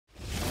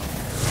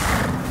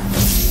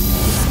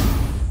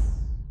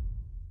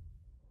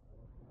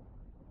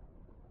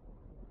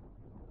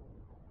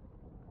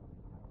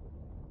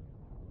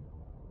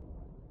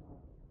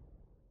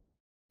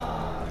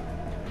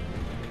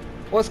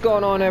What's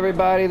going on,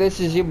 everybody? This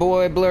is your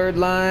boy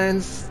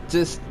BlurredLines,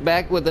 just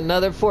back with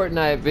another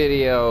Fortnite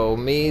video.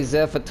 Me,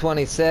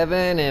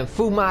 Zephyr27, and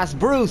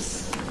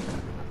FuimusBruce.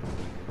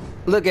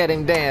 Look at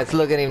him dance,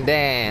 look at him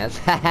dance.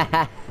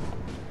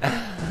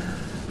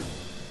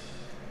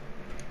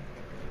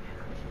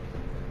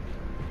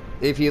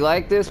 If you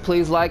like this,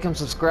 please like and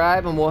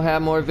subscribe, and we'll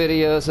have more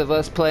videos of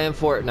us playing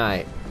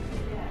Fortnite.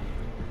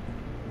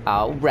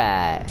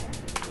 Alright.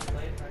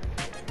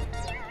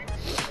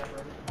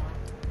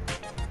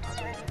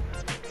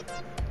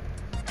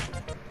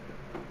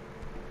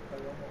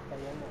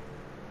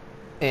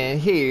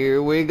 And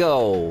here we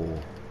go.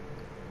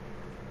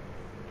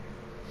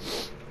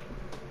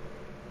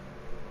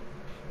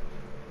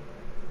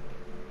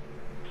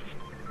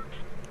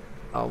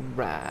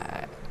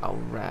 Alright,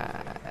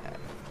 alright.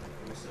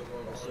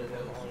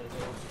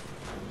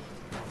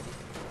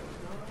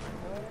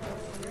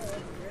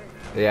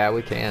 Yeah,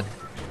 we can.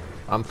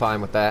 I'm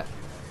fine with that.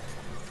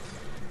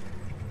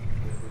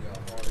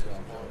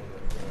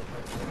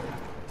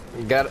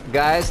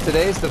 Guys,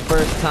 today's the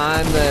first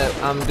time that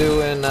I'm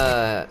doing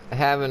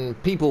having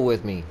people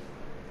with me.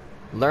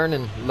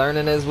 Learning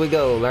as we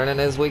go, learning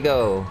as we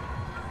go.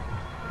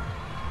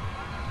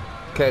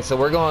 Okay, so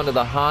we're going to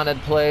the haunted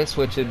place,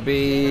 which would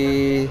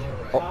be...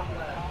 Oh.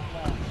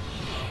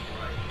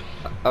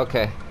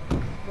 Okay.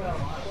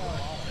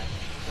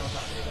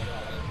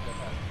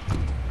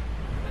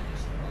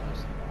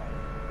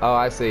 Oh,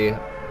 I see.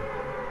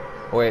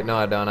 Wait, no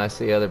I don't. I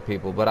see other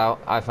people, but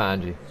I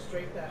find you.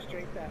 Straight that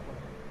way.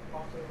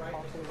 Off to the right.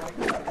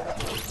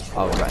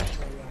 Alright.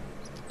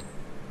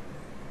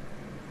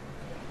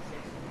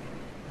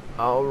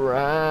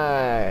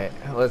 Alright.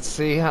 Let's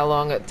see how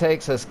long it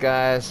takes us,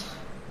 guys.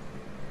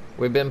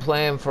 We've been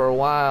playing for a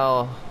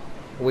while.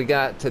 We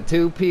got to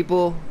 2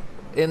 people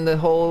in the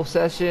whole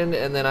session,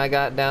 and then I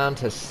got down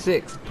to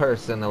 6th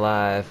person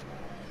alive.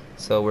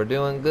 So we're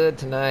doing good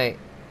tonight.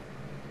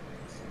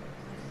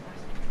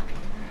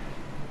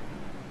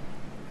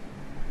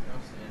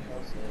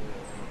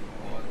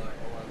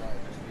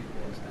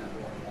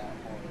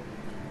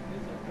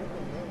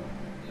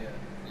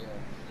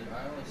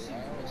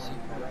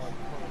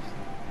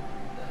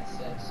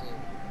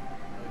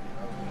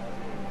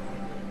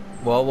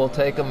 Well, we'll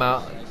take them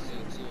out.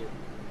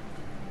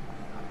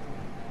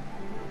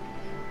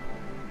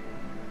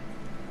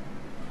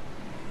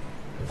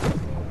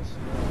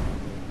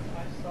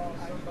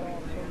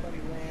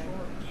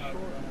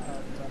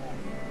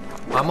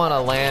 I'm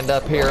gonna land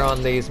up here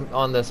on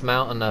this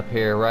mountain up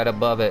here, right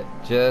above it,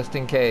 just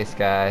in case,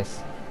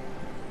 guys.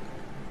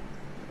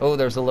 Oh,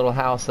 there's a little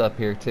house up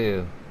here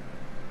too.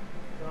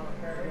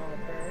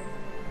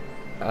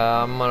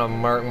 I'm gonna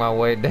mark my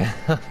way down.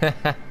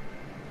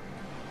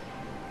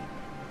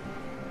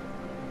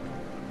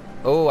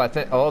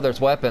 Oh, there's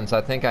weapons.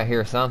 I think I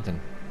hear something.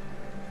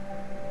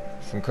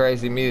 Some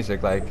crazy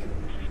music, like.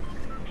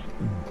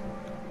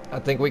 I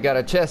think we got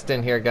a chest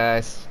in here,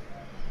 guys.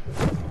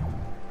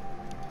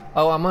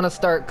 Oh, I'm gonna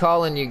start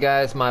calling you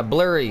guys my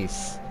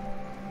blurries.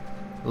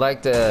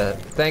 Like to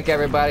thank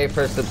everybody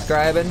for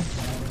subscribing.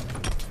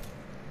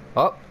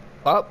 Oh,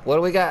 what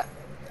do we got?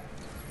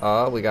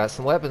 Oh, we got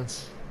some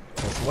weapons.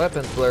 Got some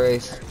weapons,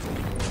 blurries.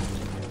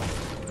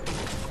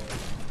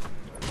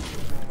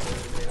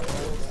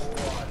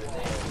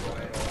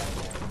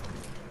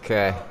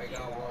 Okay.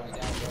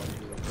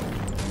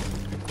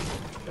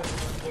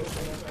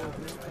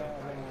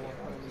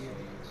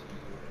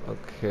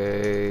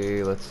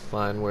 Okay, let's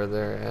find where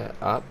they're at.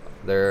 Up,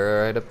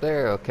 they're right up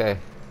there. Okay.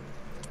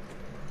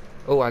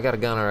 Oh, I got a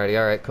gun already.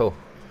 All right, cool.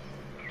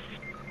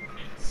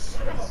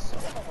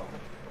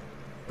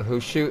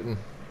 Who's shooting?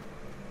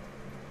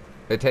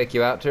 They take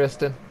you out,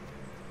 Tristan?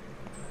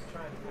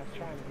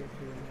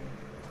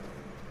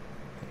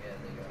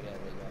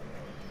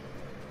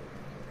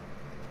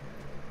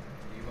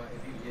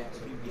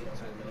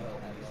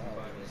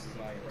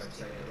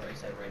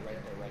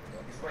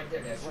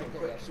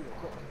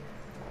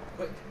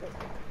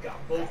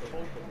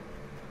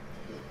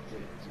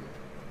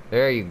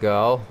 There you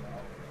go.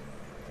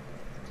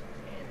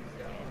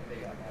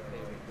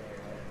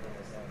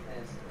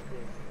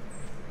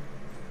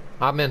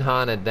 I'm in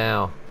haunted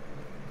now.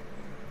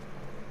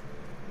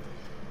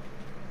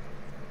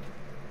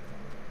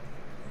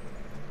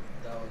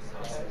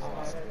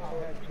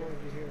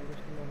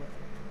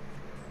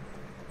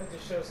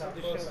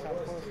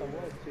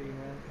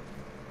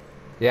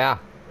 Yeah.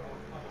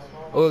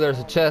 Oh, there's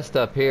a chest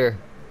up here.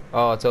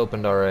 Oh, it's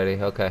opened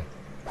already. Okay.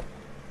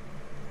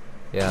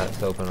 Yeah,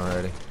 it's open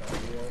already.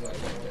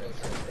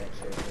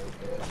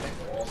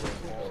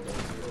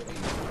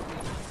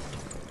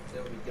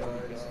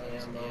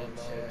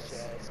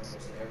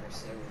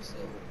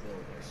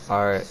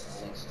 Alright.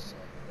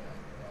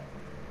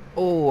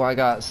 Oh, I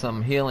got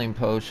some healing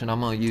potion.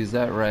 I'm gonna use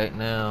that right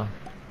now.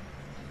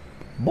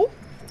 Boop.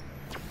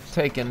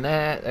 Taking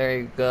that. There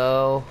you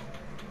go.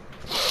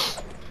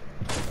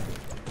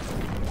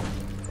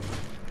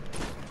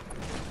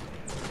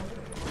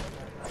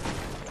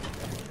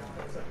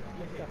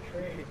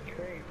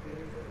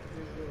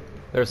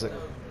 There's a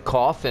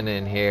coffin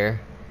in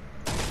here.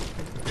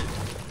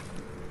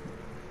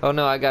 Oh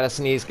no, I gotta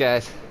sneeze,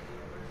 guys.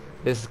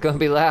 This is gonna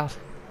be loud.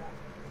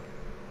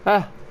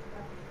 Ah.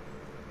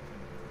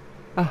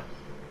 Ah.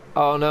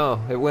 Oh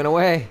no, it went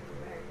away.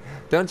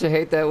 Don't you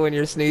hate that when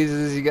you're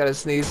sneezes, you gotta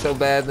sneeze so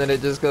bad and then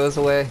it just goes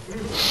away?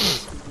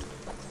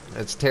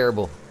 It's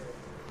terrible.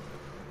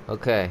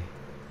 Okay.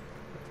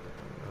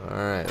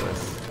 Alright,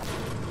 let's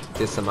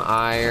get some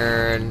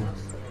iron,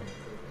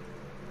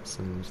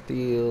 some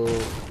steel,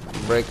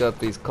 break up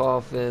these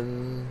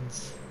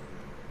coffins.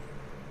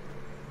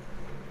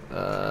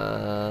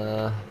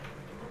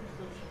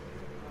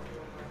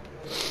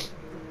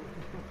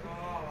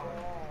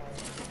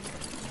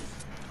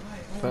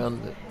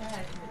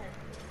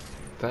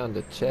 Found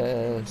a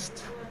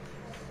chest.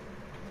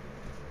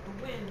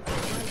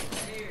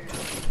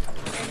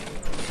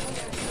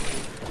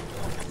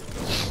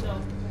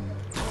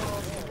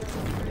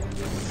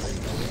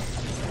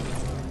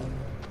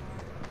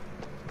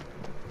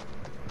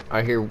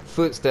 I hear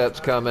footsteps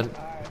coming.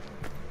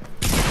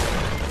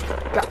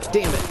 God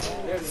damn it.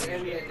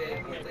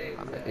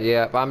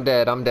 Yep, I'm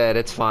dead. I'm dead.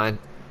 It's fine.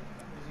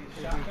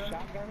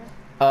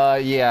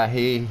 Yeah,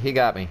 he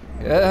got me.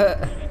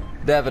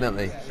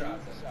 Definitely.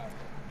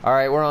 All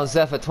right, we're on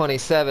Zephyr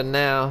 27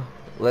 now.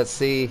 Let's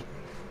see.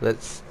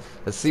 Let's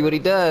see what he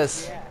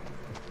does.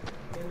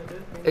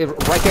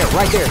 Right there,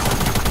 right there.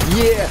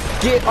 Yeah,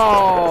 get.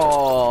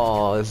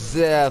 Oh,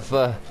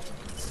 Zephyr.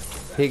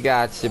 He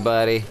got you,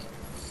 buddy.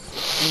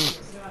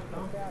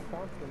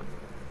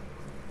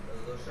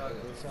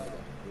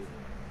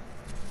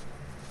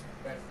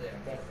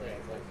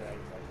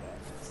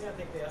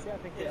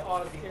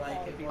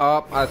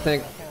 Oh, I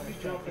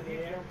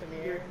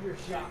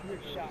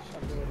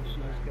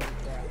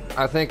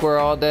think we're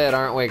all dead,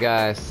 aren't we,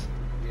 guys?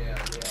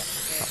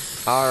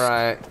 All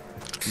right.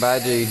 Bye,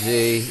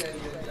 GG.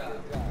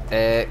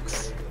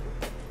 X.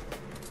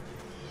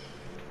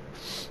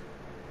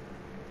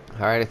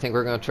 All right, I think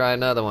we're gonna try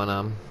another one.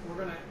 We're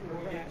gonna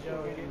get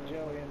Joey in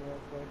real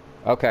quick.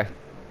 Okay.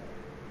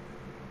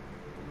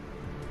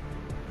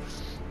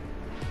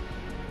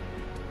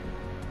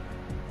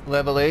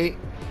 Level 8.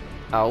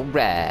 All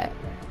right.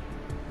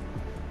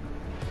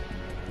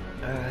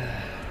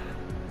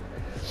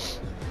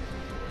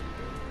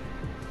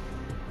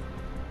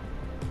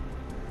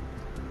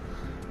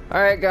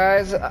 All right,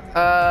 guys.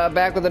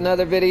 Back with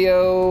another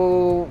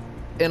video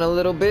in a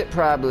little bit,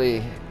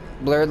 probably.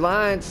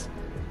 BlurredLines.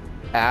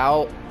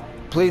 Out.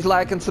 Please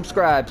like and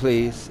subscribe,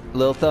 please.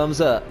 Little thumbs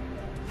up.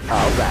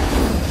 All right.